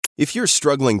If you're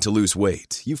struggling to lose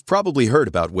weight, you've probably heard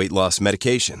about weight loss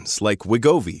medications like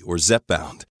Wegovy or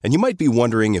Zepbound, and you might be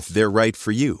wondering if they're right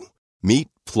for you. Meet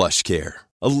PlushCare,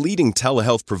 a leading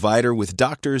telehealth provider with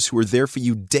doctors who are there for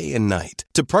you day and night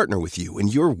to partner with you in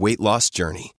your weight loss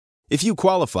journey. If you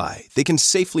qualify, they can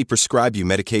safely prescribe you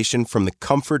medication from the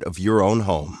comfort of your own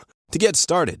home. To get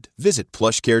started, visit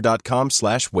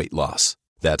plushcare.com/weightloss.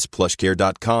 That's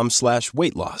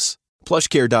plushcare.com/weightloss.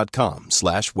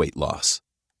 plushcare.com/weightloss.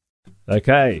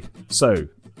 Okay, so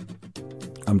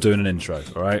I'm doing an intro,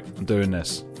 all right? I'm doing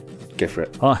this. Go for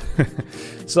it. Hi.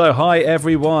 So, hi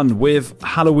everyone. With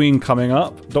Halloween coming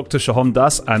up, Dr. Shoham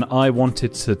Das and I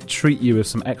wanted to treat you with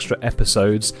some extra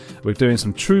episodes. We're doing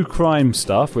some true crime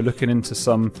stuff. We're looking into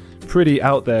some pretty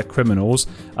out there criminals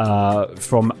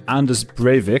from Anders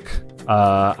Breivik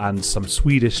and some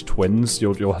Swedish twins.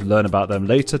 You'll learn about them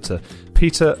later, to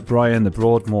Peter Brian the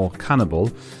Broadmoor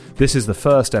Cannibal. This is the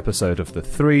first episode of the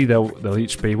 3. They'll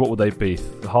each be, what will they be?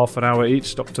 Half an hour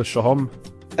each, Dr. Shoham?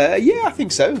 Yeah, I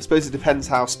think so. I suppose it depends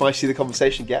how spicy the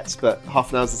conversation gets, but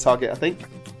half an hour's the target, I think.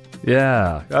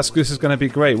 Yeah, this is going to be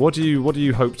great. What do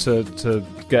you hope to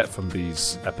get from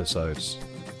these episodes?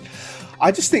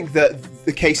 I just think that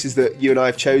the cases that you and I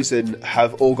have chosen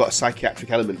have all got a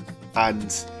psychiatric element,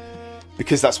 and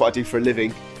because that's what I do for a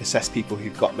living, assess people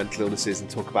who've got mental illnesses and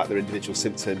talk about their individual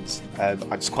symptoms. I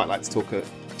just quite like to talk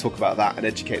about that and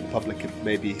educate the public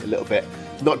maybe a little bit,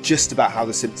 not just about how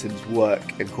the symptoms work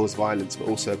and cause violence, but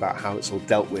also about how it's all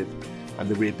dealt with and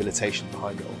the rehabilitation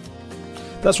behind it all.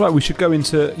 That's right, we should go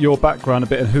into your background a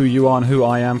bit and who you are and who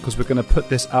I am, because we're going to put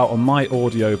this out on my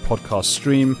audio podcast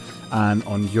stream and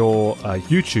on your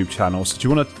YouTube channel. So do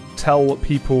you want to tell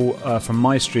people from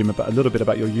my stream a little bit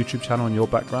about your YouTube channel and your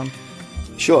background?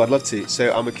 Sure, I'd love to.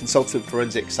 So I'm a consultant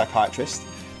forensic psychiatrist.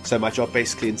 So my job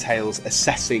basically entails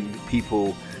assessing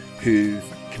people who've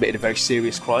committed a very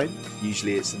serious crime.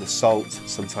 Usually it's an assault,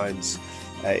 sometimes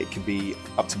it can be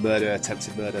up to murder,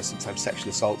 attempted murder, sometimes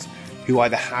sexual assault, who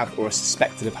either have or are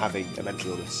suspected of having a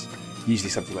mental illness.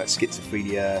 Usually something like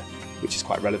schizophrenia, which is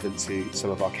quite relevant to some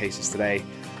of our cases today,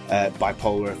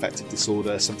 bipolar affective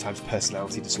disorder, sometimes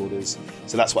personality disorders.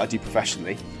 So that's what I do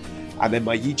professionally. And then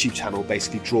my YouTube channel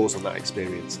basically draws on that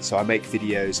experience. So I make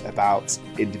videos about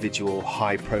individual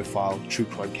high-profile true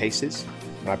crime cases,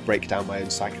 and I break down my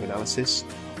own psychoanalysis.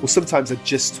 Or sometimes I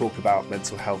just talk about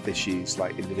mental health issues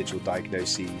like individual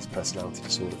diagnoses, personality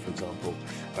disorder, for example.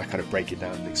 And I kind of break it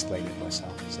down and explain it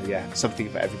myself. So yeah, something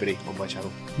for everybody on my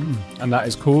channel. And that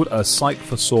is called A Psych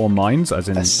for Sore Minds, as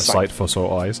in a sight for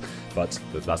sore eyes. But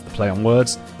that's the play on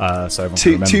words, so everyone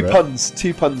can remember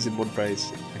two puns in one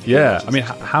phrase. Yeah, I mean,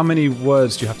 how many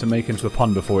words do you have to make into a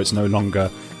pun before it's no longer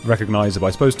recognisable?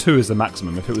 I suppose 2 is the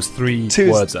maximum. If it was 3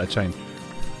 words that are changed.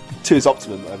 2 is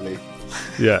optimum, I believe.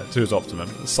 Yeah, 2 is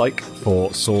optimum. Psych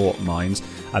for Sore Minds,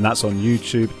 and that's on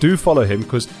YouTube. Do follow him,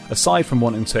 because aside from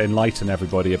wanting to enlighten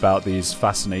everybody about these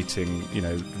fascinating,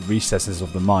 recesses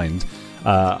of the mind,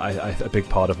 a big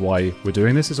part of why we're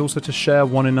doing this is also to share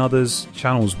one another's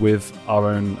channels with our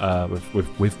own,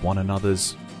 with one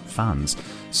another's fans.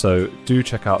 So do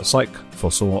check out Psych for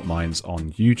Sore Minds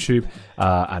on YouTube.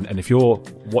 And if you're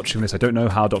watching this, I don't know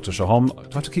how Dr. Shoham... Do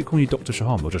I have to keep calling you Dr.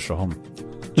 Shoham or just Shoham?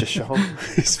 Just Shoham.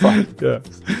 It's fine.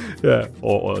 Yeah.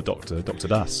 Or Dr.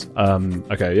 Das.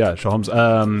 Okay, yeah, Shoham's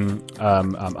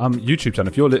YouTube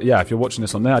channel. If you're watching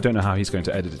this on there, I don't know how he's going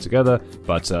to edit it together,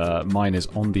 but mine is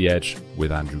On the Edge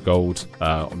with Andrew Gold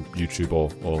on YouTube or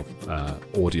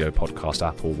audio podcast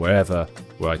app or wherever,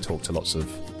 where I talk to lots of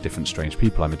different strange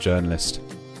people. I'm a journalist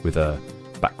with a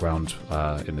background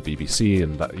in the BBC,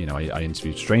 and that, I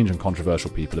interviewed strange and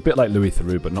controversial people, a bit like Louis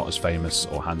Theroux, but not as famous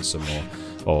or handsome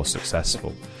or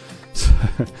successful.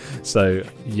 So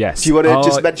yes. Do you want to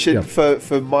just mention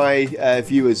for my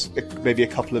viewers maybe a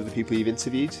couple of the people you've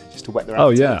interviewed, just to whet their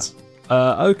appetites?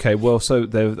 Okay, well, so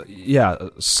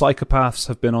psychopaths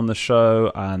have been on the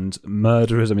show and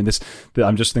murderers. I mean,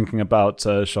 I'm just thinking about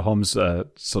Shoham's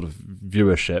sort of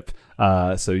viewership.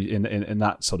 So in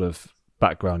that sort of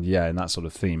background, in that sort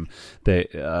of theme,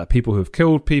 people who have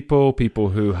killed people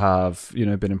who have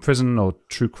been in prison or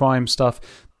true crime stuff.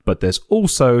 But there's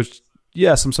also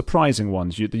some surprising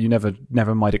ones you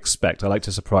never might expect. I like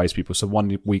to surprise people. So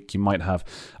one week you might have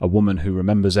a woman who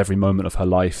remembers every moment of her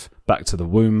life back to the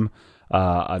womb.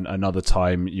 And another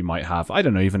time you might have, I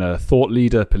don't know, even a thought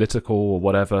leader, political or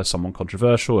whatever, someone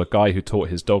controversial, a guy who taught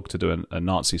his dog to do a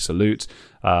Nazi salute.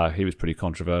 He was pretty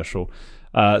controversial.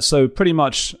 So pretty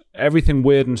much everything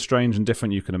weird and strange and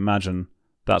different you can imagine,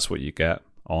 that's what you get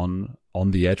on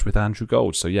the Edge with Andrew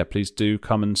Gold. So yeah, please do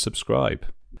come and subscribe.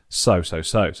 So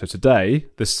today,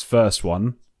 this first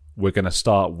one, we're going to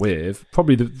start with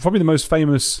probably the most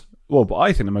famous but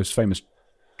I think the most famous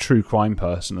true crime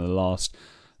person in the last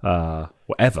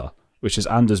whatever, which is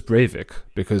Anders Breivik,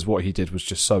 because what he did was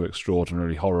just so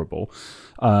extraordinarily horrible.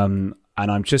 And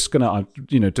I'm just gonna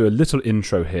do a little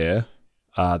intro here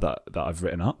that I've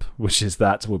written up, which is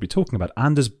that we'll be talking about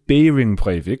Anders Behring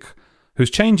Breivik, who's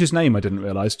changed his name, I didn't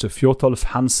realise, to Fjortolf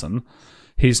Hansen.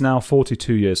 He's now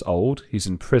 42 years old. He's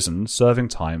in prison, serving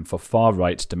time for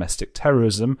far-right domestic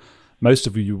terrorism. Most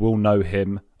of you will know of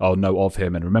him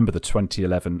and remember the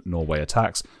 2011 Norway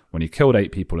attacks when he killed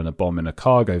 8 people in a bomb in a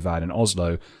cargo van in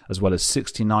Oslo, as well as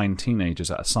 69 teenagers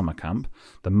at a summer camp,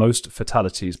 the most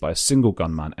fatalities by a single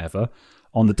gunman ever.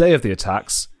 On the day of the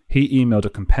attacks, he emailed a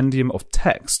compendium of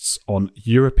texts on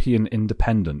European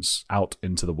independence out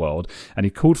into the world, and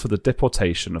he called for the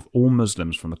deportation of all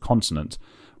Muslims from the continent.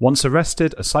 Once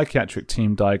arrested, a psychiatric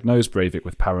team diagnosed Breivik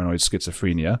with paranoid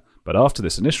schizophrenia, but after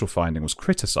this initial finding was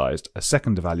criticised, a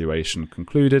second evaluation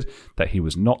concluded that he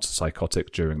was not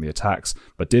psychotic during the attacks,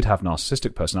 but did have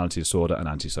narcissistic personality disorder and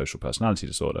antisocial personality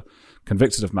disorder.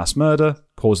 Convicted of mass murder,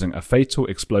 causing a fatal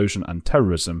explosion and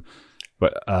terrorism.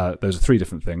 But those are 3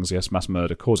 different things. Yes, mass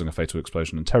murder, causing a fatal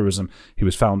explosion, and terrorism. He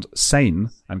was found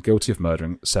sane and guilty of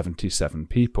murdering 77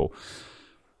 people.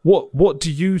 What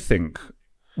do you think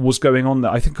was going on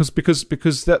there? I think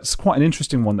because that's quite an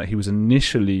interesting one, that he was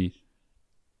initially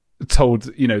told,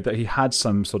 that he had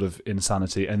some sort of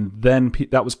insanity, and then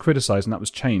that was criticised and that was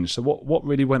changed. So what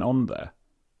really went on there?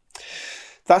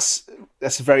 That's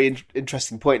a very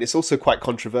interesting point. It's also quite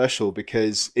controversial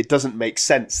because it doesn't make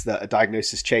sense that a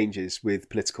diagnosis changes with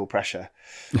political pressure.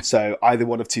 So either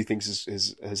one of 2 things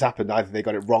has happened. Either they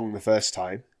got it wrong the first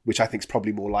time, which I think is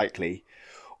probably more likely,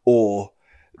 or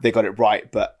they got it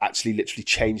right but actually literally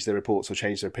changed their reports or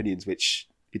changed their opinions, which,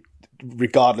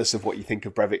 regardless of what you think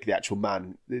of Breivik, the actual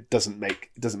man, it doesn't make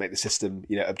the system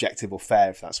objective or fair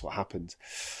if that's what happened.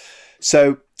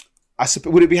 So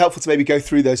would it be helpful to maybe go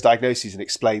through those diagnoses and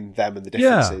explain them and the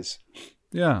differences?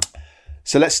 Yeah.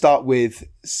 So let's start with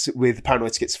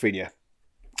paranoid schizophrenia.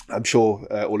 I'm sure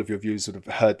all of your viewers would have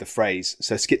heard the phrase.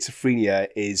 So schizophrenia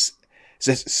is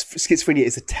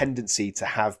a tendency to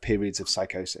have periods of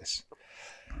psychosis.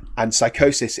 And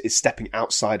psychosis is stepping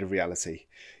outside of reality.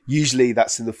 Usually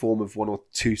that's in the form of one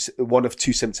of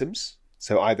two symptoms.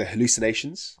 So either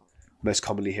hallucinations, most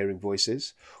commonly hearing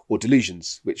voices, or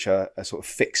delusions, which are a sort of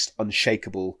fixed,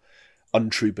 unshakable,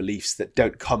 untrue beliefs that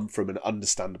don't come from an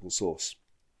understandable source.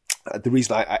 The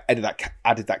reason I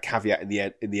added that caveat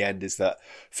in the end is that,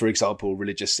 for example,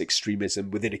 religious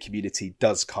extremism within a community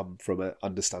does come from an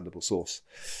understandable source,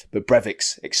 but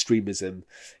Breivik's extremism,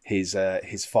 his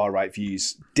far right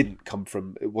views, it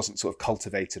wasn't sort of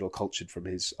cultivated or cultured from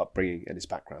his upbringing and his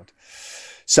background.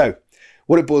 So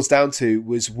what it boils down to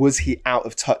was he out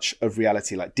of touch of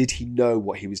reality? Like, did he know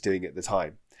what he was doing at the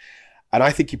time? And I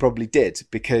think he probably did,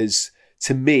 because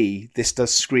to me, this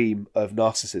does scream of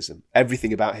narcissism.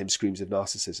 Everything about him screams of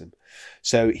narcissism.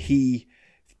 So he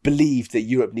believed that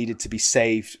Europe needed to be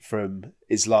saved from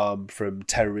Islam, from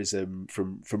terrorism,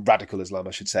 from radical Islam,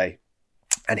 I should say.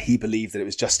 And he believed that it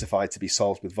was justified to be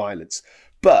solved with violence.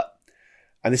 But,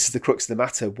 and this is the crux of the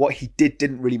matter, what he did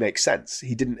didn't really make sense.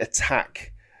 He didn't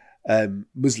attack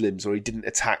Muslims, or he didn't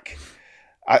attack...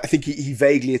 I think he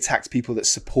vaguely attacked people that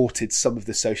supported some of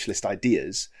the socialist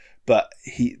ideas, but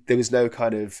there was no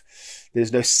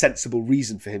sensible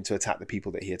reason for him to attack the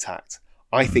people that he attacked.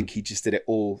 I think he just did it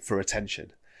all for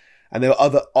attention. And there were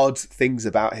other odd things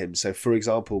about him. So, for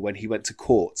example, when he went to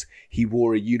court, he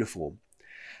wore a uniform,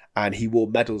 and he wore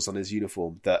medals on his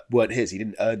uniform that weren't his. He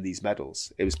didn't earn these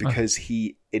medals. It was because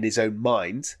he, in his own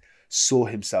mind, saw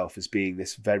himself as being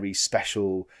this very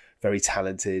special, very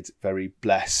talented, very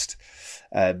blessed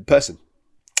person.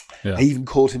 Yeah. He even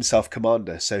called himself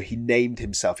commander. So he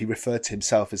referred to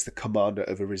himself as the commander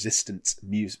of a resistance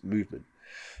movement.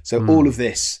 So all of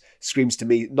this screams to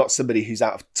me, not somebody who's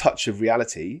out of touch of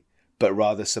reality, but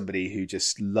rather somebody who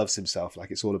just loves himself.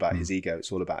 Like, it's all about his ego.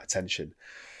 It's all about attention.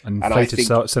 And inflated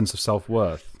sense of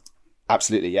self-worth.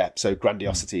 Absolutely, yeah. So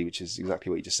grandiosity, which is exactly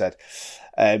what you just said.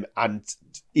 And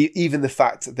even the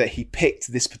fact that he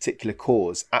picked this particular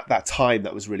cause at that time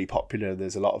that was really popular, and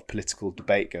there's a lot of political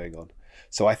debate going on.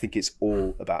 So I think it's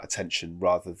all about attention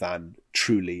rather than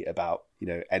truly about,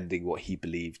 ending what he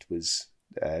believed was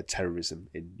terrorism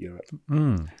in Europe.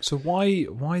 So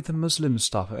why the Muslim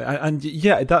stuff? And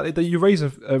yeah, that you raise a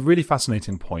really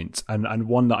fascinating point, and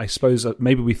one that I suppose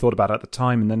maybe we thought about at the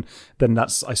time, and then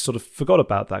that's, I sort of forgot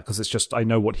about that, because it's just, I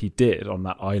know what he did on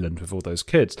that island with all those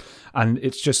kids, and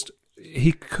it's just,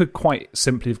 he could quite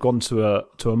simply have gone to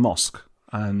a mosque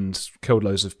and killed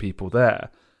loads of people there.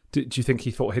 Do you think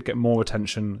he thought he'd get more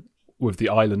attention with the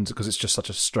island because it's just such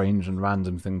a strange and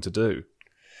random thing to do.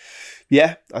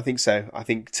 Yeah, I think so. I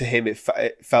think to him it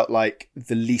felt like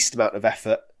the least amount of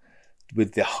effort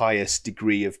with the highest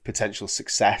degree of potential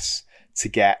success to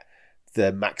get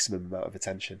the maximum amount of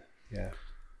attention. Yeah.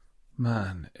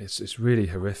 Man, it's really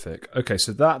horrific. Okay,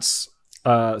 so that's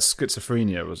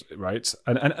schizophrenia, was it, right?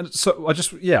 And so I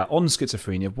just on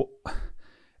schizophrenia,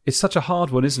 it's such a hard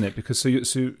one, isn't it? Because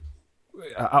so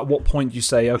at what point do you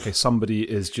say, okay, somebody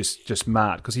is just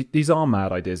mad? Because these are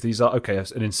mad ideas. These are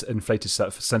an inflated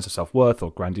sense of self-worth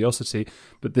or grandiosity,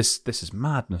 but this is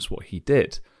madness what he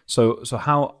did. So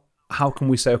how can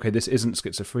we say, okay, this isn't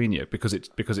schizophrenia because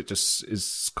it just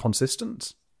is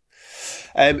consistent?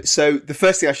 So the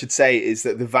first thing I should say is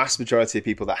that the vast majority of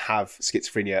people that have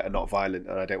schizophrenia are not violent,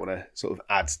 and I don't want to sort of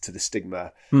add to the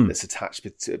stigma that's attached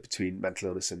between mental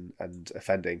illness and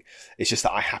offending. It's just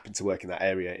that I happen to work in that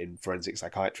area in forensic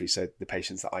psychiatry, so the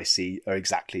patients that I see are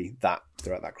exactly that.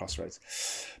 They're at that crossroads.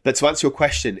 But to answer your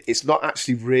question, it's not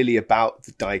actually really about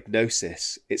the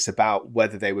diagnosis. It's about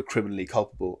whether they were criminally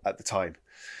culpable at the time.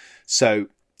 So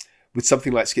with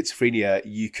something like schizophrenia,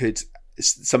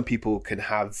 some people can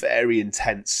have very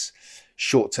intense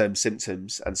short-term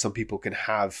symptoms, and some people can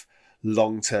have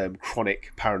long-term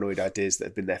chronic paranoid ideas that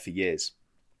have been there for years.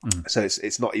 So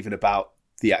it's not even about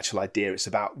the actual idea, it's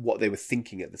about what they were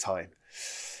thinking at the time.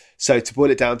 So to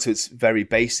boil it down to its very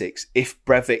basics, if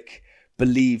Breivik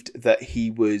believed that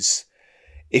he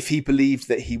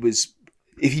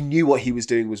knew what he was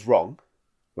doing was wrong,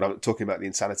 when I'm talking about the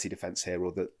insanity defense here,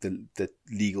 or the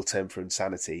legal term for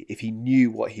insanity, if he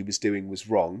knew what he was doing was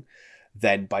wrong,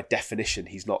 then by definition,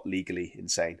 he's not legally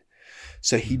insane.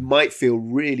 So he might feel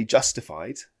really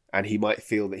justified, and he might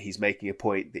feel that he's making a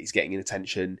point, that he's getting an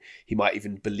attention. He might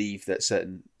even believe that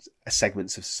certain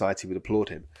segments of society would applaud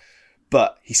him,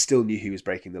 but he still knew he was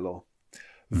breaking the law.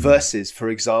 Versus, for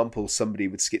example, somebody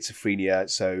with schizophrenia.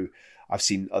 So I've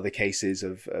seen other cases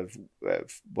of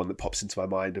one that pops into my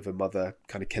mind of a mother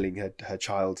kind of killing her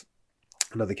child.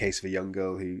 Another case of a young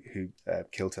girl who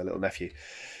killed her little nephew.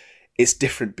 It's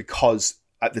different because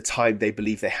at the time they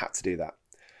believed they had to do that.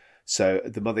 So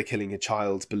the mother killing a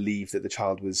child believed that the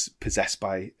child was possessed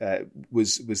by,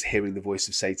 was hearing the voice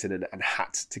of Satan and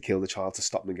had to kill the child to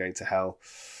stop them going to hell.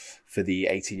 For the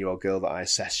 18-year-old girl that I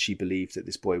assessed, she believed that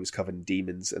this boy was covered in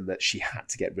demons and that she had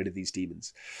to get rid of these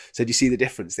demons. So do you see the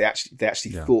difference? They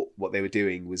actually thought what they were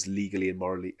doing was legally and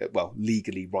morally,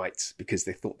 legally right, because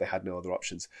they thought they had no other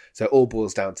options. So it all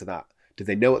boils down to that. Did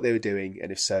they know what they were doing? And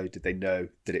if so, did they know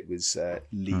that it was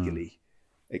legally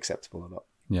acceptable or not?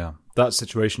 Yeah. That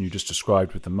situation you just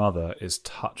described with the mother is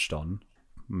touched on.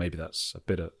 Maybe that's a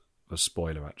bit of a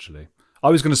spoiler, actually. I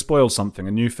was going to spoil something,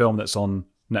 a new film that's on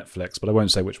Netflix, but I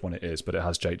won't say which one it is, but it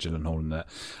has Jake Gyllenhaal in it.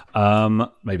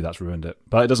 Maybe that's ruined it,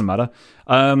 but it doesn't matter.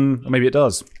 Maybe it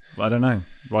does. I don't know.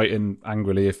 Write in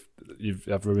angrily if you've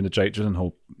ruined a Jake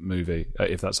Gyllenhaal movie,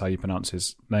 if that's how you pronounce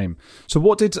his name. So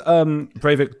what did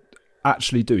Breivik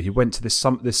actually do? He went to this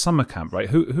summer camp, right?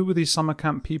 Who were these summer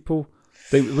camp people?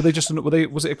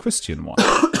 Was it a Christian one?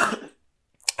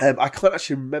 I can't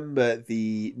actually remember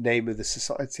the name of the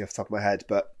society off the top of my head,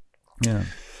 but yeah.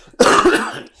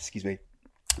 Excuse me.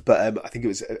 But I think it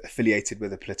was affiliated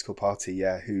with a political party,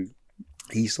 who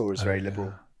he saw as very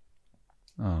liberal.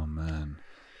 Oh, man.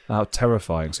 How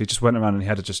terrifying. So he just went around and he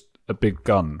had just a big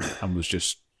gun and was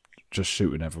just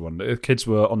shooting everyone. The kids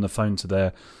were on the phone to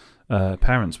their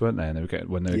parents, weren't they? And they were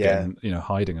getting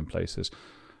hiding in places.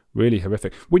 Really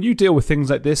horrific. When you deal with things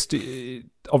like this,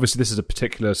 obviously this is a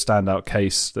particular standout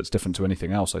case that's different to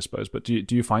anything else, I suppose, but do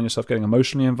you find yourself getting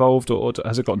emotionally involved, or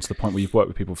has it gotten to the point where you've worked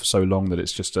with people for so long that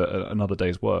it's just another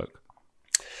day's work?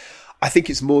 I think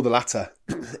it's more the latter.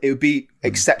 It would be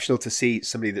exceptional to see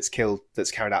somebody that's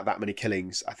carried out that many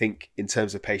killings. I think in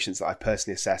terms of patients that I've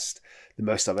personally assessed, the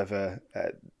most I've ever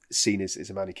seen is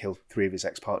a man who killed 3 of his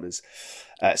ex-partners.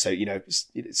 So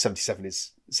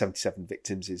 77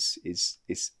 victims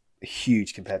is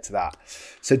huge compared to that.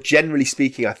 So generally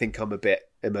speaking, I think I'm a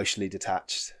bit emotionally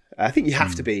detached. I think you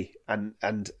have to be, and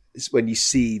when you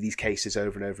see these cases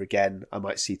over and over again, I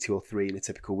might see 2 or 3 in a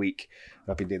typical week.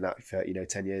 I've been doing that for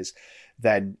 10 years.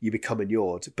 Then you become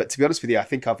inured. But to be honest with you, I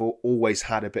think I've always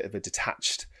had a bit of a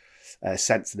detached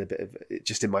sense, and a bit of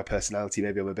just in my personality.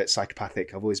 Maybe I'm a bit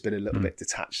psychopathic. I've always been a little bit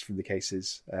detached from the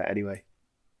cases anyway.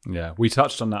 Yeah, we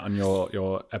touched on that on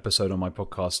your episode on my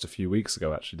podcast a few weeks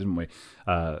ago, actually, didn't we?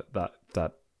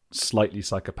 That slightly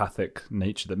psychopathic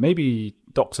nature that maybe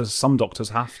some doctors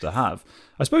have to have.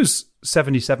 I suppose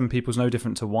 77 people is no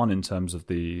different to 1 in terms of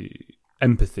the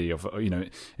empathy of,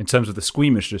 in terms of the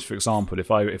squeamishness, for example.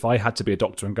 If I had to be a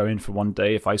doctor and go in for one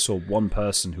day, if I saw one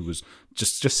person who was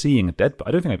just seeing a dead,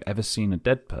 I don't think I've ever seen a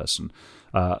dead person.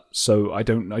 So I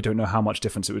don't know how much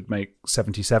difference it would make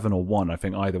 77 or 1. I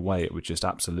think either way it would just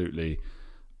absolutely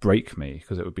break me,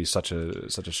 because it would be such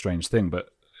a strange thing. But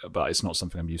it's not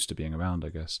something I'm used to being around, I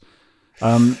guess.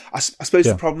 I suppose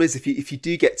the problem is if you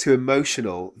do get too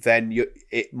emotional, then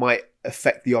it might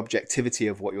affect the objectivity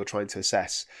of what you're trying to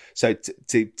assess. So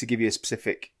to give you a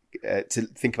specific, to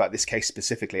think about this case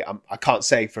specifically, I can't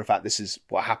say for a fact this is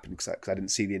what happened because I didn't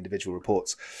see the individual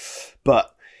reports.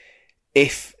 But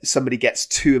if somebody gets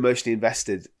too emotionally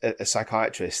invested, a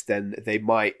psychiatrist, then they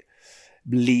might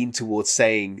lean towards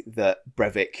saying that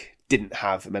Breivik didn't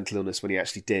have a mental illness when he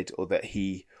actually did, or that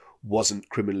he wasn't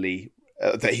criminally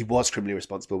that he was criminally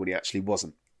responsible when he actually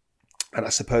wasn't. And I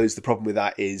suppose the problem with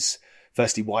that is,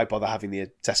 firstly, why bother having the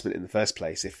assessment in the first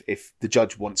place? If the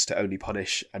judge wants to only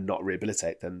punish and not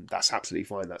rehabilitate, then that's absolutely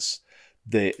fine. That's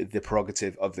the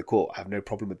prerogative of the court. I have no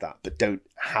problem with that. But don't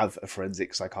have a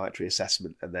forensic psychiatry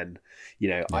assessment and then,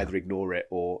 either ignore it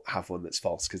or have one that's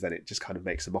false, because then it just kind of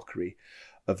makes a mockery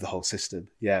of the whole system.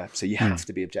 Yeah, so you have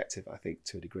to be objective, I think,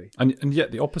 to a degree. And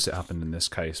yet the opposite happened in this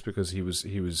case, because he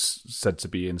was said to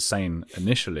be insane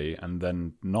initially and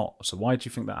then not. So why do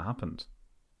you think that happened?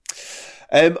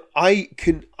 I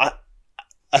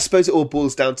suppose it all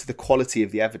boils down to the quality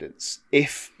of the evidence.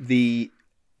 If the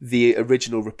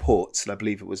original reports, and I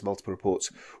believe it was multiple reports,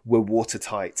 were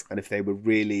watertight, and if they were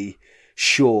really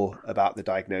sure about the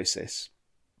diagnosis.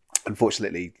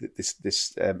 Unfortunately,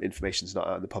 this information is not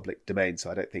out in the public domain,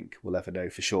 so I don't think we'll ever know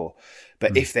for sure.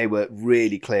 But if they were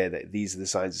really clear that these are the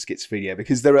signs of schizophrenia,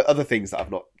 because there are other things that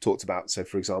I've not talked about. So,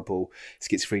 for example,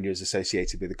 schizophrenia is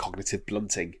associated with a cognitive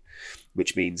blunting,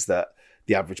 which means that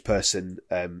the average person,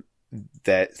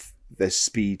 their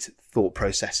speed thought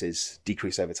processes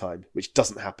decrease over time, which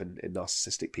doesn't happen in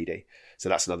narcissistic PD. So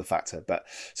that's another factor. But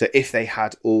so if they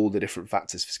had all the different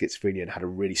factors for schizophrenia and had a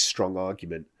really strong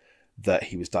argument that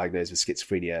he was diagnosed with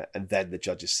schizophrenia, and then the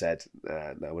judges said,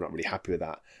 no, we're not really happy with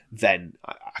that, then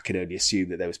I can only assume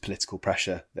that there was political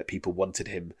pressure, that people wanted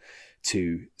him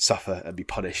to suffer and be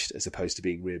punished as opposed to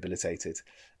being rehabilitated,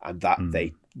 and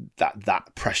that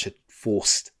that pressure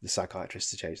forced the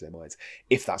psychiatrists to change their minds,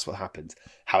 if that's what happened.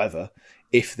 However,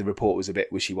 if the report was a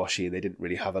bit wishy-washy and they didn't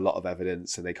really have a lot of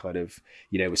evidence, and they kind of,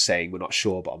 were saying we're not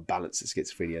sure, but on balance it's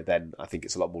schizophrenia, then I think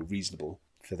it's a lot more reasonable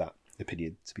for that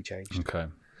opinion to be changed. Okay.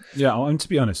 Yeah, and to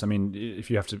be honest, I mean, if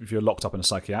you're locked up in a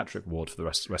psychiatric ward for the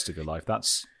rest of your life,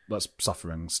 that's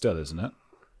suffering still, isn't it?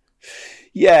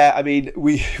 Yeah, I mean,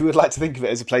 we would like to think of it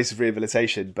as a place of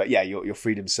rehabilitation, but yeah, your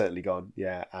freedom's certainly gone.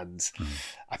 Yeah, and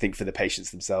I think for the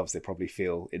patients themselves, they probably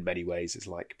feel in many ways it's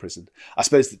like prison. I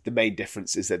suppose that the main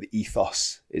difference is that the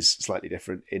ethos is slightly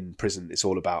different. In prison, it's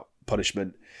all about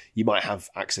punishment. You might have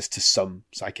access to some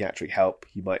psychiatric help.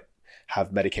 You might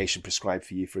have medication prescribed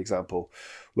for you, for example,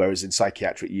 whereas in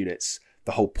psychiatric units,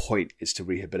 the whole point is to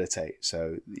rehabilitate.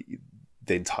 So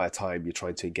the entire time you're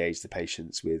trying to engage the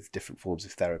patients with different forms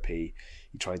of therapy.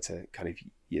 You're trying to kind of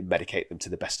medicate them to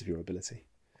the best of your ability.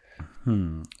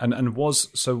 And was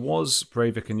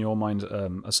Breivik in your mind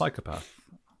a psychopath?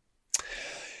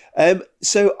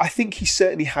 So I think he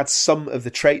certainly had some of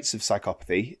the traits of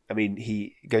psychopathy. I mean,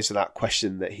 he goes to that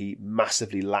question that he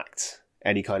massively lacked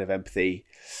any kind of empathy.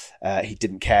 He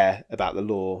didn't care about the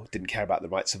law, didn't care about the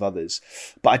rights of others.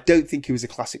 But I don't think he was a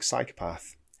classic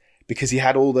psychopath, because he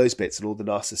had all those bits and all the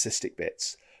narcissistic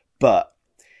bits, but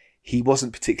he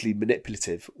wasn't particularly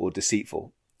manipulative or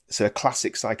deceitful. So a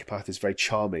classic psychopath is very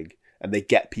charming and they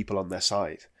get people on their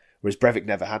side, whereas Breivik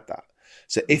never had that.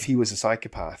 So if he was a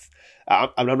psychopath,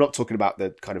 I'm not talking about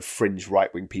the kind of fringe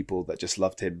right-wing people that just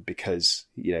loved him because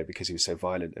he was so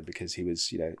violent and because he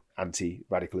was,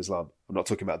 anti-radical Islam. I'm not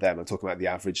talking about them. I'm talking about the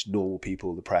average normal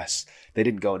people, the press. They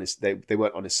didn't go on his, they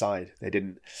weren't on his side. They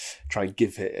didn't try and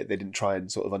they didn't try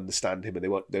and sort of understand him, and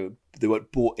they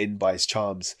weren't bought in by his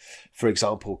charms. For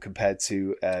example, compared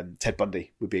to Ted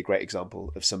Bundy would be a great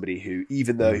example of somebody who,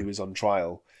 even though he was on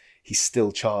trial, he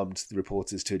still charmed the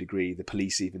reporters to a degree, the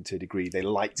police even to a degree. They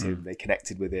liked him, they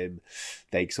connected with him,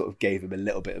 they sort of gave him a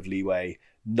little bit of leeway.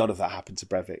 None of that happened to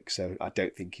Breivik, so I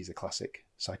don't think he's a classic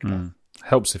psychopath.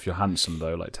 Helps if you're handsome,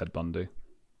 though, like Ted Bundy.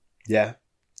 Yeah,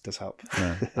 does help.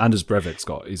 Yeah. And as Breivik's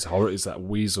got, is that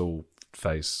weasel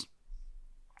face.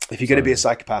 If you're going to be a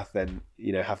psychopath, then,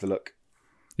 have the look.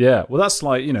 Yeah, well, that's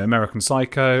like, American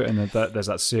Psycho, and then there's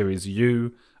that series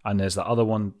You, and there's that other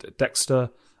one, Dexter,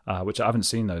 which I haven't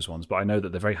seen those ones, but I know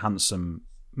that they're very handsome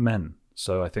men.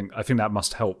 So I think that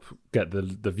must help get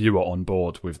the viewer on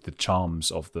board with the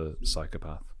charms of the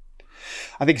psychopath.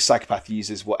 I think a psychopath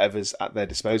uses whatever's at their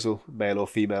disposal, male or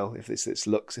female. If it's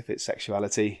looks, if it's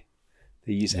sexuality,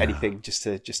 they use anything just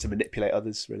to manipulate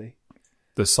others. Really,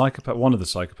 one of the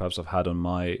psychopaths I've had on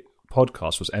my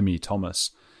podcast was Emmy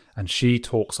Thomas, and she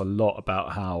talks a lot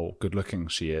about how good looking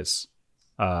she is,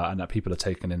 and that people are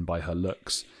taken in by her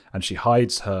looks, and she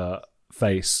hides her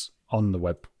face on the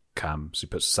webcam. She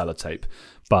puts sellotape,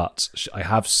 but I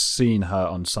have seen her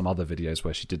on some other videos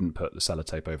where she didn't put the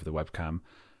sellotape over the webcam.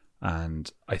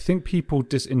 And I think people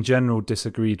in general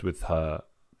disagreed with her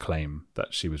claim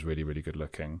that she was really, really good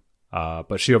looking.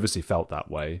 But she obviously felt that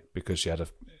way because she had a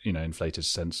inflated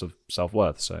sense of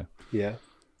self-worth. So yeah.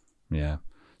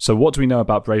 So what do we know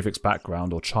about Breivik's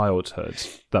background or childhood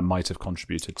that might have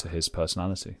contributed to his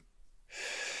personality?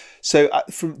 So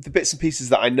from the bits and pieces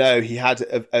that I know, he had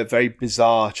a very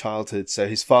bizarre childhood. So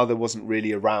his father wasn't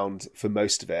really around for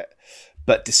most of it.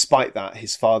 But despite that,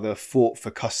 his father fought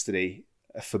for custody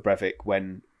for Breivik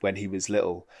when he was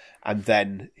little, and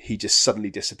then he just suddenly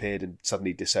disappeared and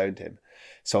suddenly disowned him.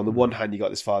 So on the one hand, you got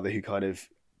this father who kind of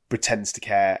pretends to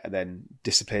care and then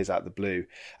disappears out of the blue,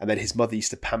 and then his mother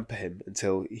used to pamper him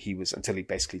until he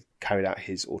basically carried out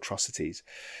his atrocities.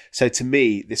 So to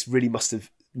me, this really must have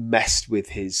messed with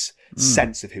his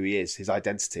sense of who he is, his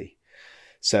identity.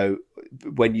 So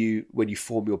when you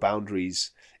form your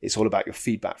boundaries, it's all about your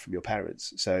feedback from your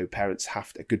parents. So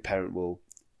a good parent will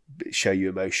show you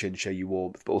emotion, show you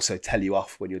warmth, but also tell you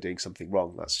off when you're doing something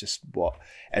wrong. That's just what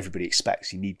everybody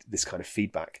expects. You need this kind of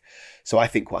feedback. So I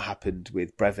think what happened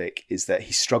with Breivik is that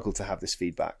he struggled to have this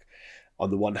feedback. On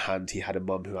the one hand, he had a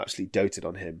mum who actually doted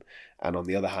on him, and on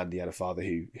the other hand, he had a father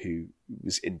who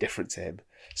was indifferent to him.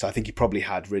 So I think he probably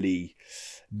had really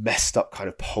messed up, kind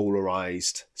of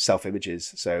polarized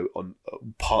self-images. So on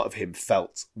part of him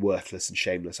felt worthless and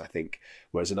shameless, I think,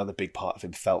 whereas another big part of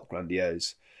him felt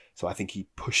grandiose. So I think he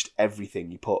pushed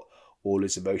everything. He put all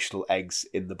his emotional eggs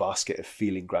in the basket of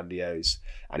feeling grandiose,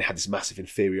 and he had this massive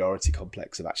inferiority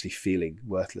complex of actually feeling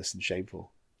worthless and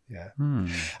shameful. Yeah.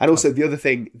 And also the other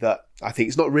thing that I think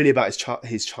is not really about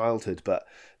his childhood, but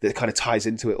that kind of ties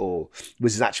into it all,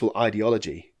 was his actual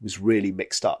ideology was really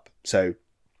mixed up. So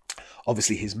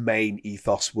obviously his main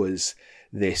ethos was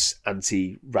this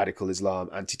anti-radical Islam,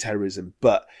 anti-terrorism,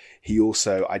 but he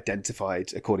also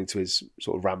identified, according to his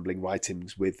sort of rambling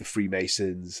writings, with the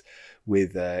Freemasons,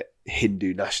 with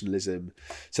Hindu nationalism.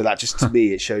 So that just, to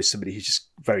me, it shows somebody who's just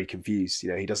very confused.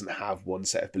 He doesn't have one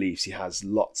set of beliefs. He has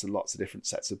lots and lots of different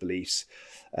sets of beliefs.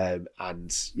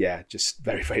 Just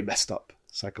very, very messed up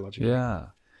psychologically. Yeah.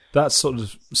 That sort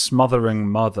of smothering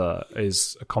mother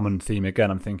is a common theme.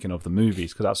 Again, I'm thinking of the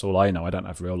movies because that's all I know. I don't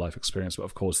have real life experience, but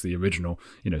of course the original,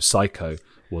 Psycho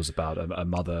was about a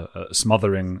mother, a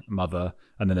smothering mother,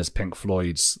 and then there's Pink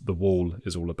Floyd's The Wall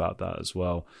is all about that as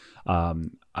well.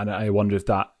 And I wonder if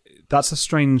that's a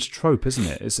strange trope, isn't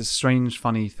it? It's a strange,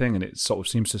 funny thing, and it sort of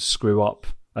seems to screw up,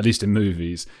 at least in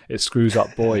movies, it screws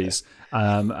up boys.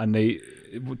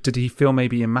 Did he feel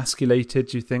maybe emasculated,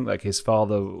 do you think? Like his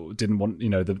father didn't want,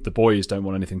 the boys don't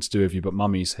want anything to do with you, but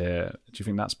mummy's here. Do you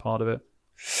think that's part of it?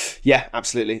 Yeah,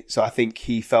 absolutely. So I think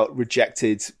he felt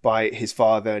rejected by his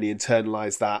father and he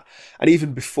internalized that. And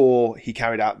even before he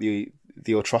carried out the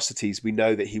atrocities, we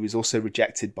know that he was also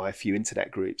rejected by a few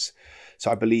internet groups.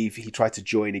 So I believe he tried to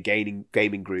join a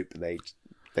gaming group and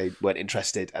they weren't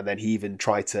interested. And then he even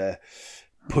tried to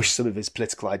push some of his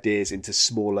political ideas into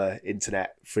smaller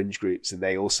internet fringe groups, and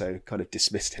they also kind of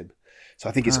dismissed him. So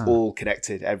I think it's all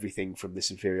connected, everything from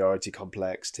this inferiority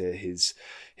complex to his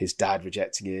dad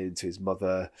rejecting him, to his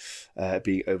mother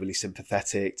being overly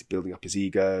sympathetic, to building up his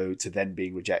ego, to then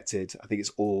being rejected. I think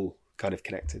it's all kind of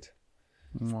connected.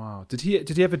 Wow. Did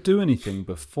he ever do anything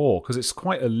before? Because it's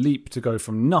quite a leap to go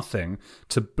from nothing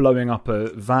to blowing up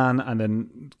a van and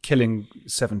then killing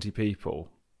 70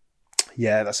 people.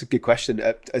 Yeah, that's a good question.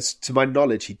 As to my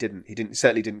knowledge, he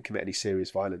certainly didn't commit any serious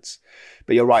violence.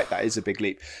 But you're right, that is a big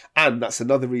leap. And that's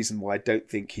another reason why I don't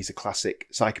think he's a classic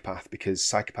psychopath, because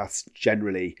psychopaths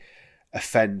generally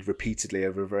offend repeatedly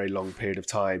over a very long period of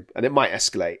time. And it might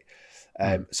escalate.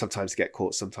 Sometimes they get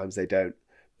caught, sometimes they don't.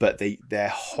 But their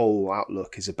whole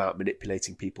outlook is about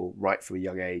manipulating people right from a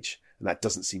young age. And that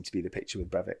doesn't seem to be the picture with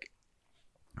Breivik.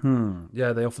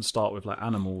 Yeah, they often start with like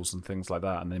animals and things like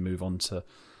that, and they move on to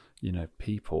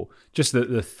people. Just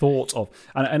the thought of,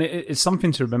 and it's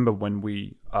something to remember when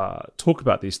we talk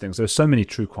about these things. There's so many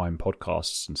true crime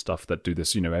podcasts and stuff that do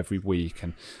this, every week.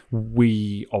 And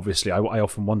we obviously, I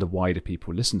often wonder, why do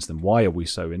people listen to them? Why are we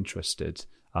so interested?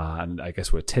 and I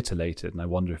guess we're titillated. And I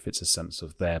wonder if it's a sense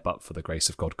of there, but for the grace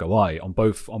of God go I on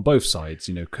both sides.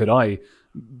 Could I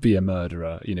be a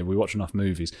murderer? We watch enough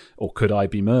movies, or could I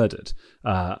be murdered?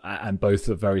 And both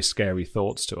are very scary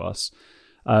thoughts to us.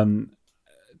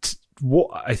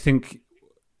 What I think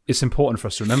it's important for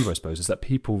us to remember, I suppose, is that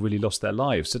people really lost their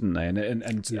lives, didn't they?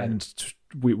 And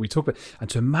we talk about, and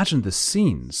to imagine the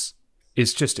scenes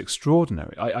is just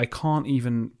extraordinary. I can't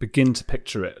even begin to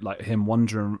picture it, like him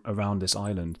wandering around this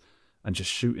island and just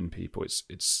shooting people.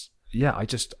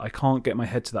 I can't get my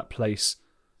head to that place.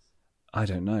 I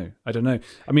don't know.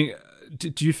 I mean,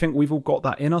 do you think we've all got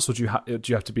that in us, or do you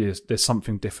have to be? There's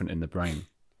something different in the brain.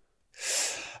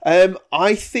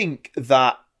 I think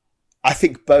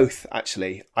both,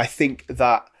 actually. I think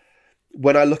that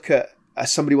when I look at,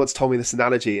 somebody once told me this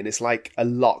analogy, and it's like a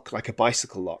lock, like a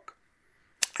bicycle lock.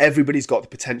 Everybody's got the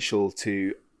potential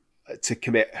to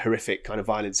commit horrific kind of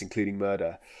violence, including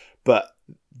murder, but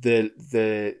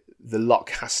the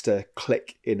lock has to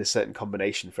click in a certain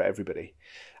combination for everybody.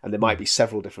 And there might be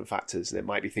several different factors, and it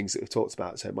might be things that we've talked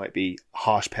about. So it might be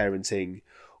harsh parenting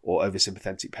or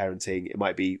oversympathetic parenting. It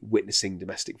might be witnessing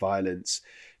domestic violence.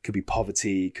 Could be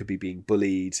poverty. Could be being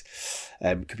bullied.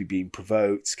 Could be being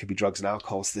provoked. Could be drugs and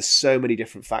alcohol. So there's so many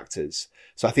different factors.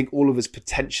 So I think all of us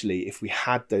potentially, if we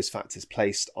had those factors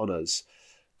placed on us,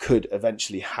 could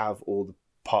eventually have all the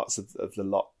parts of the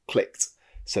lock clicked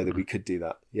so that we could do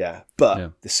that. Yeah.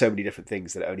 But there's so many different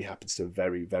things that it only happens to a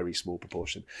very, very small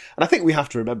proportion. And I think we have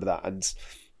to remember that. And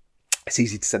it's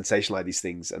easy to sensationalize these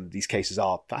things, and these cases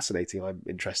are fascinating. I'm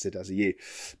interested, as are you,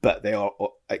 but they are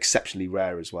exceptionally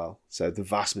rare as well. So the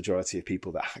vast majority of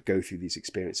people that go through these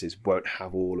experiences won't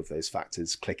have all of those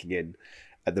factors clicking in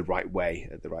at the right way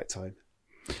at the right time.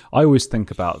 I always think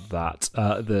about that,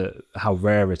 how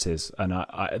rare it is, and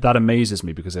that amazes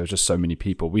me because there are just so many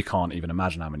people. We can't even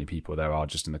imagine how many people there are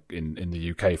just in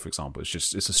the UK, for example.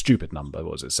 It's a stupid number.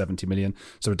 What was it, 70 million?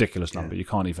 It's a ridiculous number. You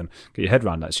can't even get your head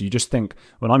around that. So you just think,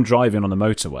 when I'm driving on the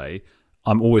motorway,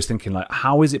 I'm always thinking, like,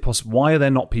 how is it possible? Why are there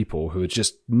not people who are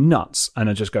just nuts and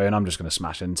are just going, I'm just going to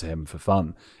smash into him for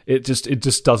fun? It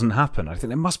just doesn't happen. I think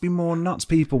there must be more nuts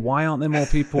people. Why aren't there more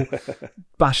people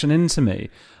bashing into me?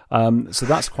 So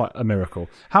that's quite a miracle.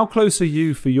 How close are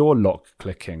you for your lock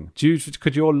clicking?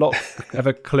 Could your lock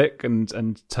ever click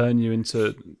and turn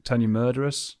you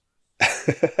murderous?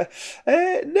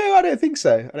 No, I don't think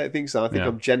so. I think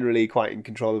I'm generally quite in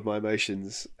control of my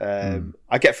emotions.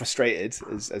 I get frustrated,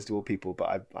 as do all people,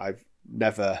 but I've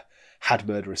never had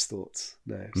murderous thoughts.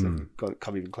 No, so can't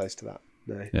come even close to that.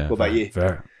 No. Yeah, what about you?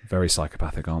 Very, very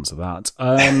psychopathic answer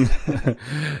that.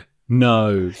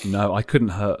 No, I couldn't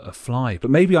hurt a fly.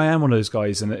 But maybe I am one of those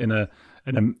guys in a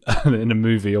in a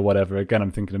movie or whatever. Again,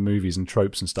 I'm thinking of movies and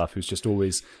tropes and stuff. Who's just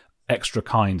always extra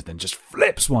kind, then just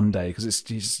flips one day because he's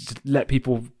just let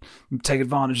people take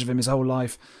advantage of him his whole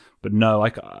life. But no,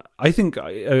 I think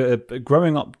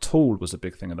growing up tall was a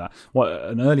big thing of that.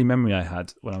 An early memory I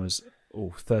had when I was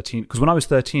 13, because when I was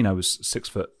 13 I was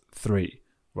 6'3",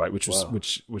 right, which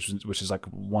is like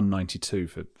 192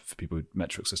 for people with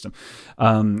metric system,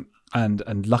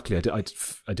 and luckily I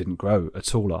didn't grow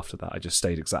at all after that. I just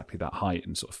stayed exactly that height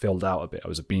and sort of filled out a bit. I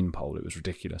was a beanpole. It was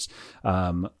ridiculous.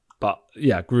 But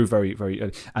yeah, grew very, very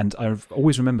early. And I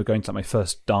always remember going to like my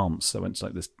first dance. I went to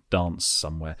like this dance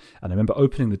somewhere, and I remember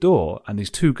opening the door, and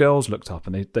these two girls looked up,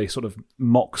 and they sort of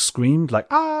mock screamed like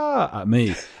 "ah" at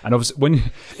me. And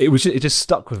obviously, it just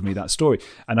stuck with me, that story.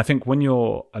 And I think when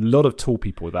you're a lot of tall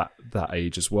people that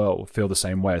age as well feel the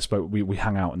same way. I suppose we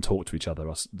hang out and talk to each other,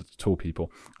 us the tall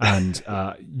people, and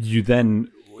you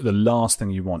then. The last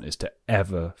thing you want is to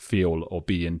ever feel or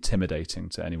be intimidating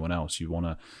to anyone else. You want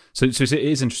to, so it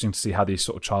is interesting to see how these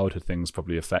sort of childhood things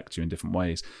probably affect you in different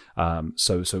ways.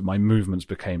 So my movements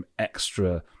became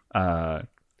extra,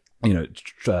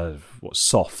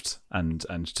 soft and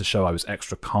to show I was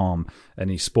extra calm.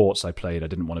 Any sports I played, I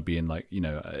didn't want to be in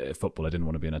football. I didn't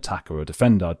want to be an attacker or a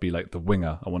defender. I'd be like the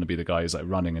winger. I want to be the guy who's like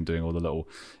running and doing all the little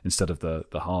instead of the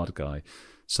hard guy.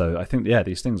 So I think,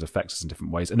 these things affect us in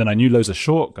different ways. And then I knew loads of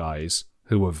short guys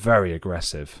who were very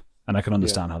aggressive, and I can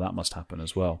understand how that must happen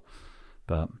as well.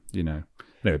 But, anyway,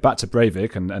 back to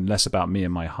Breivik and less about me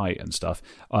and my height and stuff.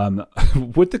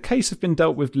 Would the case have been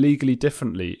dealt with legally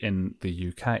differently in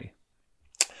the UK?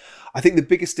 I think the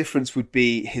biggest difference would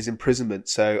be his imprisonment.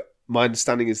 So my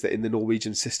understanding is that in the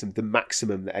Norwegian system, the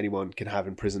maximum that anyone can have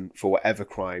in prison for whatever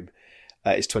crime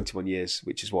is 21 years,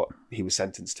 which is what he was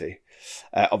sentenced to.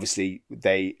 Obviously,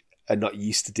 they are not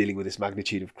used to dealing with this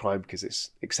magnitude of crime because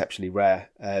it's exceptionally rare.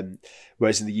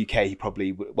 Whereas in the UK, he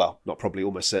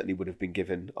almost certainly would have been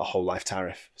given a whole life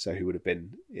tariff. So he would have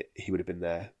been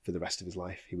there for the rest of his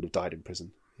life. He would have died in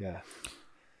prison. Yeah.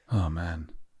 Oh man,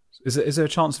 is there a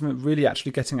chance of him really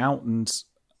actually getting out and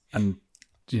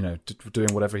doing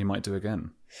whatever he might do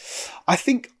again? I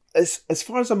think, as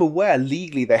far as I'm aware,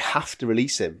 legally they have to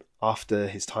release him after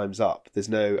his time's up. There's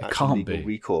no actual legal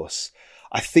recourse.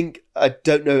 I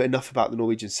don't know enough about the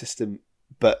Norwegian system,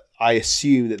 but I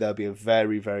assume that there'll be a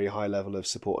very, very high level of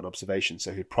support and observation.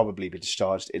 So he'd probably be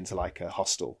discharged into like a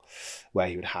hostel where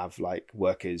he would have like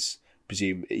workers.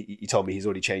 Presume he told me he's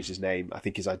already changed his name. I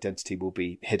think his identity will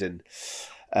be hidden.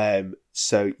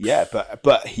 So yeah,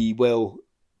 but he will.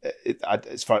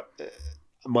 As far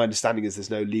my understanding is, there's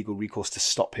no legal recourse to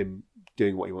stop him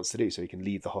doing what he wants to do. So he can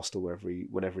leave the hostel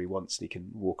whenever he wants, and he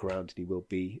can walk around, and he will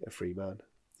be a free man.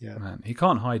 Yeah, man, he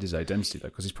can't hide his identity though,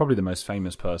 because he's probably the most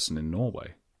famous person in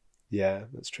Norway. Yeah,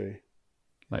 that's true.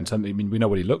 Like, we know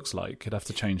what he looks like. He'd have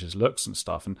to change his looks and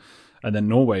stuff, and then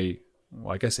Norway.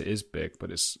 Well, I guess it is big,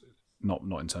 but it's not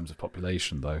in terms of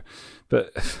population though.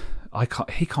 But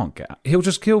he can't get out. He'll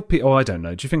just kill people. Oh, I don't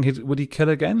know. Do you think would he kill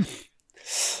again?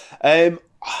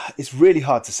 It's really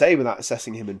hard to say without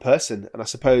assessing him in person, and I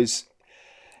suppose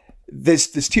there's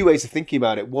two ways of thinking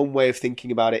about it. One way of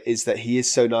thinking about it is that he is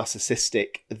so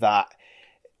narcissistic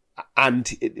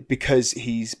because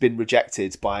he's been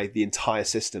rejected by the entire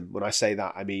system. When I say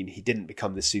that, I mean he didn't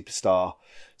become the superstar,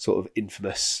 sort of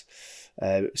infamous,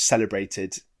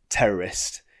 celebrated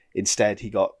terrorist. Instead, he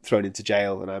got thrown into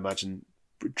jail, and I imagine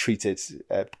treated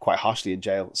quite harshly in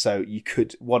jail. So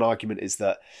one argument is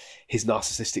that his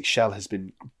narcissistic shell has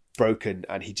been broken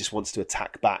and he just wants to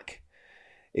attack back,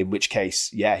 in which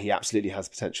case, yeah, he absolutely has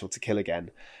potential to kill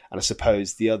again. And I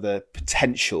suppose the other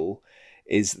potential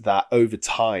is that over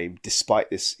time, despite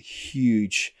this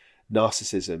huge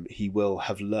narcissism, he will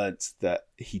have learnt that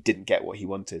he didn't get what he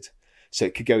wanted. So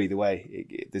it could go either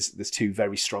way. There's two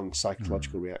very strong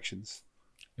psychological reactions.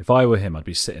 If I were him, I'd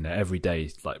be sitting there every day,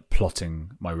 like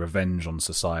plotting my revenge on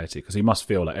society, because he must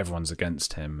feel like everyone's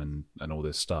against him and all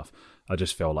this stuff. I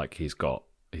just feel like he's got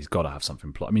to have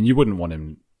something plot. I mean, you wouldn't want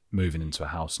him moving into a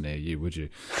house near you, would you?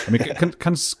 I mean,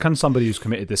 can somebody who's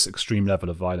committed this extreme level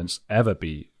of violence ever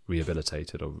be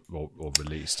rehabilitated or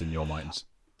released in your minds?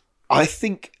 I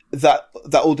think that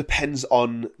all depends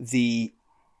on the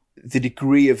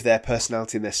degree of their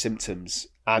personality and their symptoms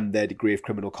and their degree of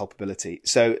criminal culpability.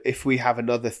 So if we have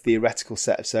another theoretical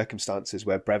set of circumstances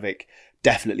where Breivik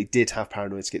definitely did have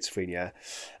paranoid schizophrenia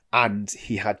and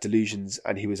he had delusions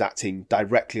and he was acting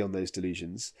directly on those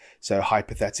delusions. So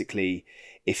hypothetically,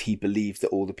 if he believed that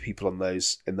all the people in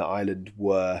the island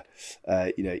were,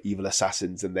 evil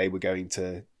assassins and they were going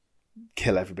to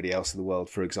kill everybody else in the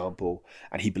world, for example,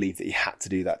 and he believed that he had to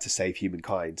do that to save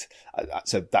humankind.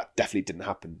 So that definitely didn't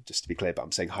happen, just to be clear, but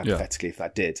I'm saying hypothetically, if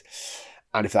that did,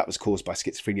 and if that was caused by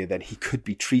schizophrenia, then he could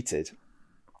be treated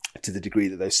to the degree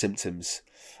that those symptoms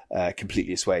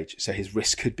completely assuage. So his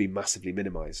risk could be massively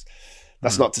minimized.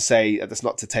 That's not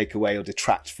to take away or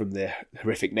detract from the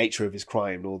horrific nature of his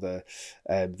crime or the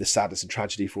sadness and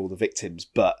tragedy for all the victims.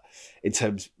 But in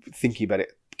terms of thinking about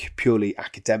it purely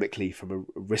academically from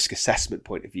a risk assessment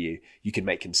point of view, you can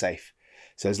make him safe.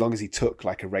 So as long as he took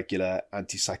like a regular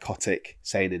antipsychotic,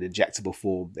 say in an injectable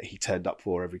form that he turned up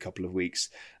for every couple of weeks,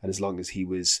 and as long as he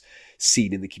was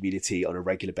seen in the community on a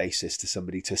regular basis to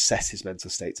somebody to assess his mental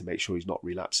state to make sure he's not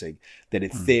relapsing, then in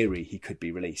theory he could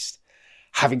be released.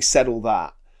 Having said all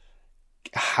that,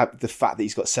 the fact that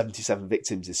he's got 77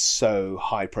 victims is so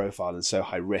high profile and so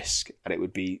high risk, and it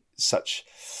would be such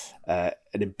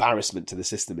an embarrassment to the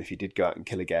system if he did go out and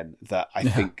kill again, that I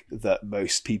think that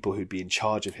most people who'd be in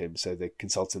charge of him, so the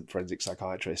consultant forensic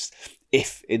psychiatrist,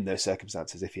 if in those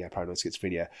circumstances, if he had paranoid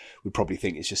schizophrenia, would probably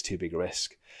think it's just too big a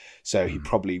risk. So he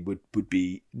probably would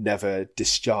be never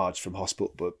discharged from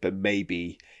hospital, but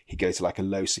maybe he'd go to like a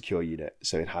low secure unit,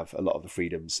 so he'd have a lot of the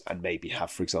freedoms and maybe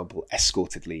have, for example,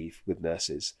 escorted leave with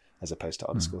nurses as opposed to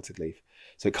unescorted leave.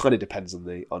 So it kind of depends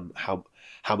on how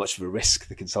much of a risk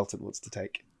the consultant wants to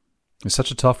take. It's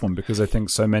such a tough one because I think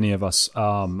so many of us,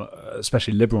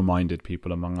 especially liberal-minded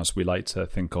people among us, we like to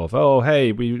think of, oh,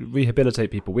 hey, we rehabilitate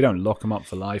people. We don't lock them up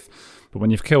for life. But when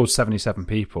you've killed 77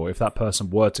 people, if that person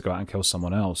were to go out and kill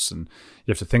someone else, and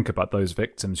you have to think about those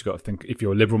victims, you've got to think, if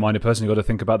you're a liberal-minded person, you've got to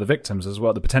think about the victims as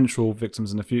well, the potential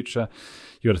victims in the future.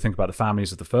 You've got to think about the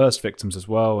families of the first victims as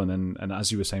well. And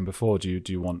as you were saying before, do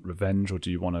you want revenge or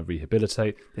do you want to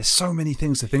rehabilitate? There's so many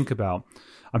things to think about.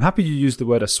 I'm happy you used the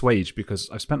word assuage because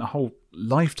I've spent a whole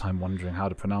lifetime wondering how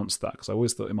to pronounce that because I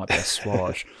always thought it might be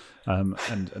assuage.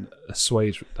 And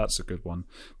assuage, that's a good one.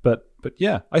 But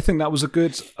yeah, I think that was a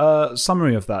good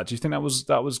summary of that. Do you think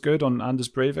that was good on Anders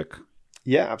Breivik?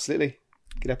 Yeah, absolutely.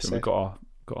 Good episode. So we've got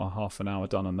got our half an hour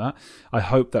done on that. I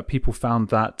hope that people found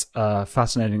that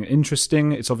fascinating and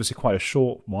interesting. It's obviously quite a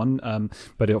short one,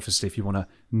 but obviously if you want to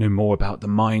know more about the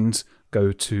mind,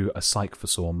 go to A Psych for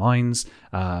Sore Minds,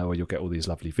 where you'll get all these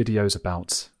lovely videos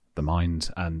about the mind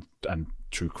and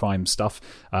true crime stuff.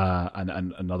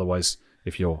 And otherwise,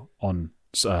 if you're on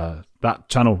that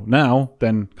channel now,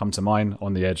 then come to mine,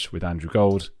 On the Edge with Andrew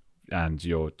Gold, and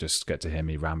you'll just get to hear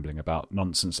me rambling about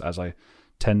nonsense as I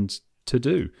tend to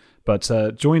do. But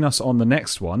join us on the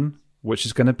next one, which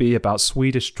is going to be about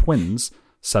Swedish twins,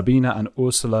 Sabina and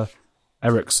Ursula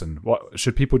Eriksson. What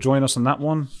should people join us on that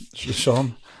one,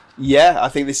 Sean? Yeah, I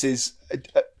think this is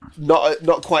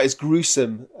not quite as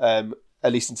gruesome,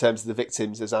 at least in terms of the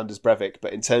victims, as Anders Breivik,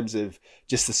 but in terms of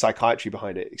just the psychiatry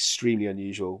behind it, extremely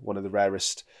unusual. One of the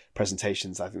rarest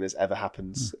presentations I think there's ever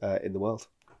happened in the world.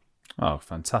 Oh,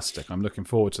 fantastic. I'm looking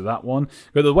forward to that one.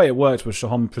 But the way it worked was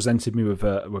Shahom presented me with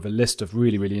a list of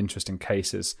really, really interesting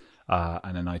cases,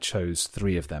 and then I chose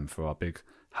 3 of them for our big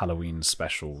Halloween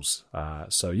specials.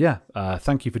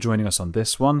 Thank you for joining us on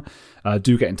this one.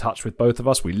 Do get in touch with both of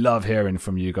us. We love hearing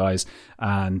from you guys,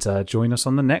 and join us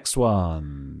on the next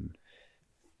one.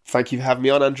 Thank you for having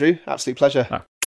me on, Andrew. Absolute pleasure.